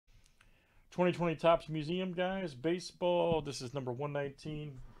2020 Topps Museum, guys. Baseball. This is number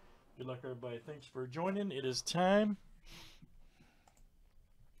 119. Good luck, everybody. Thanks for joining. It is time.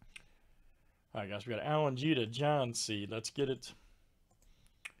 All right, guys. We got Alan G to John C. Let's get it.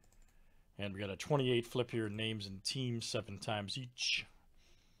 And we got a 28 flip here. Names and teams 7 times each.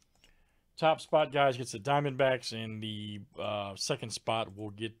 Top spot, guys, gets the Diamondbacks, and the second spot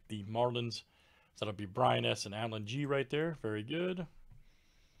will get the Marlins. So that'll be Brian S. and Alan G right there. Very good.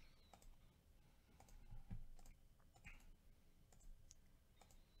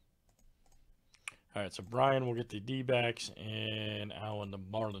 All right, so Brian will get the D-backs and Alan the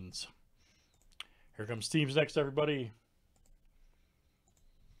Marlins. Here comes teams next, everybody.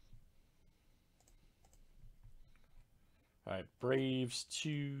 All right, Braves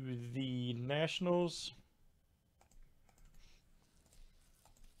to the Nationals.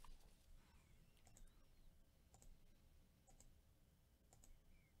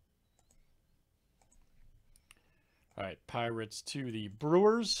 All right, Pirates to the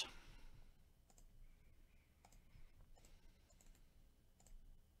Brewers.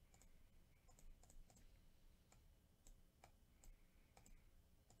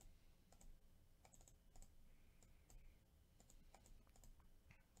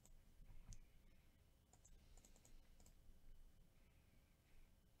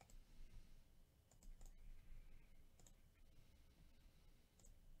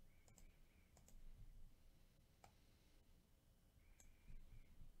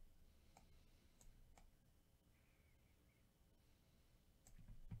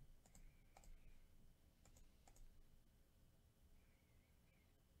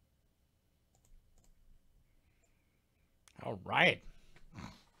 All right.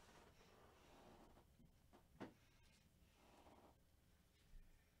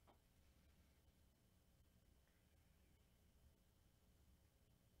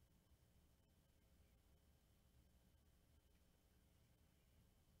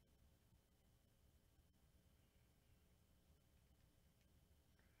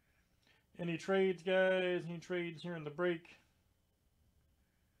 Any trades, guys? Any trades here in the break?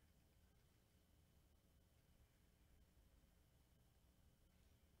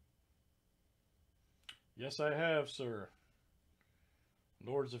 Yes, I have, sir.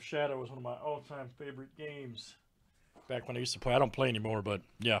 Lords of Shadow was one of my all-time favorite games. Back when I used to play. I don't play anymore, but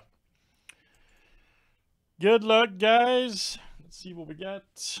yeah. Good luck, guys. Let's see what we got.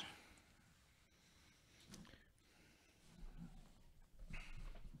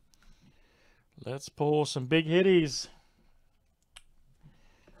 Let's pull some big hitties.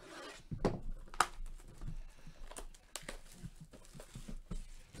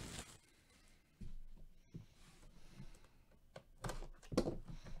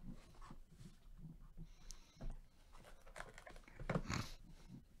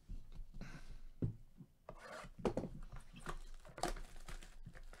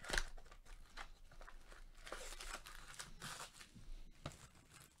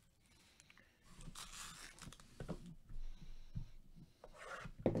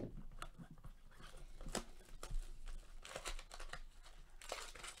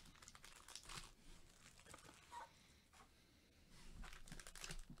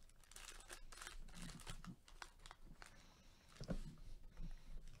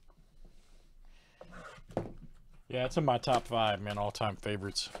 Yeah, it's in my top 5, man, all-time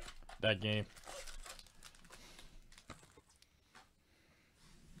favorites, that game.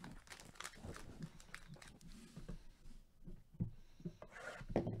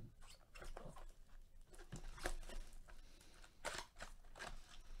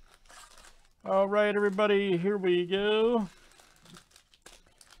 All right, everybody, here we go.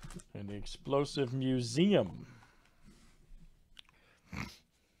 And the Explosive Museum.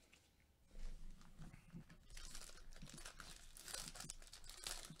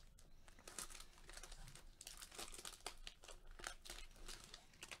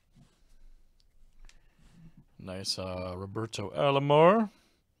 Nice Roberto Alomar.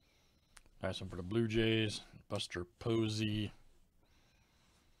 Nice one for the Blue Jays. Buster Posey.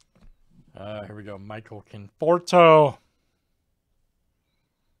 Here we go. Michael Conforto.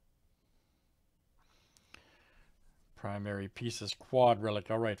 Primary pieces quad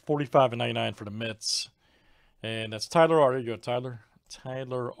relic. All right, 45/99 for the Mets. And that's Tyler R. There you go, Tyler.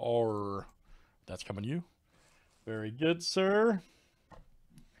 Tyler R. That's coming to you. Very good, sir.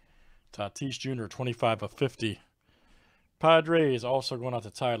 Tatis Jr., 25/50. Padres also going out to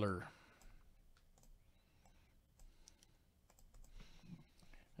Tyler.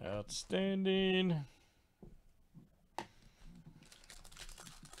 Outstanding.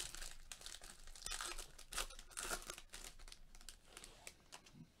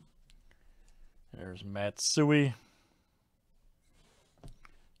 There's Matsui.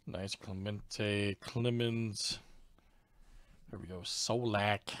 Nice Clemente, Clemens. There we go.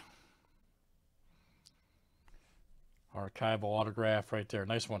 Solak. Archival autograph right there.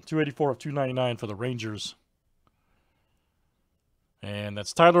 Nice one. 284 of 299 for the Rangers. And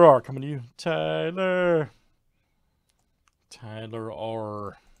that's Tyler R. coming to you. Tyler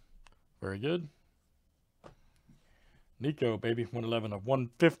R. Very good. Nico, baby. 111 of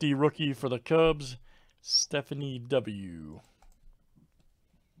 150 rookie for the Cubs. Stephanie W.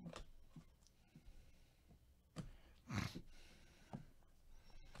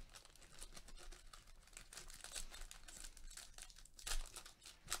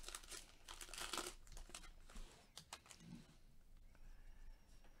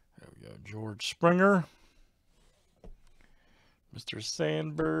 George Springer. Mr.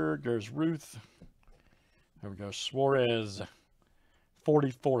 Sandberg. There's Ruth. There we go. Suarez.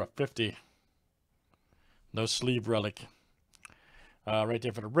 44 of 50. No sleeve relic. Right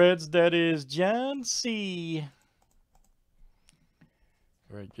there for the Reds. That is John C.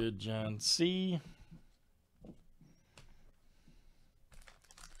 Very good, John C.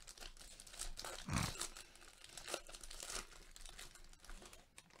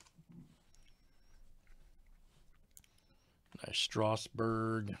 Nice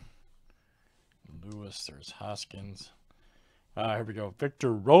Strasburg. Lewis. There's Hoskins. Here we go.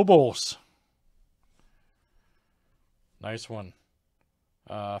 Victor Robles. Nice one.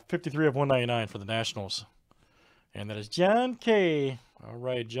 53 of 199 for the Nationals. And that is John K. All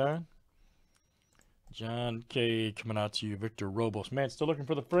right, John. John K. coming out to you. Victor Robles. Man, still looking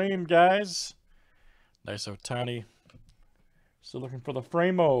for the frame, guys. Nice Otani. Still looking for the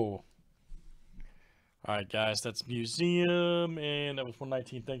frame-o. All right, guys, that's Museum, and that was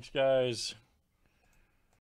 119. Thanks, guys.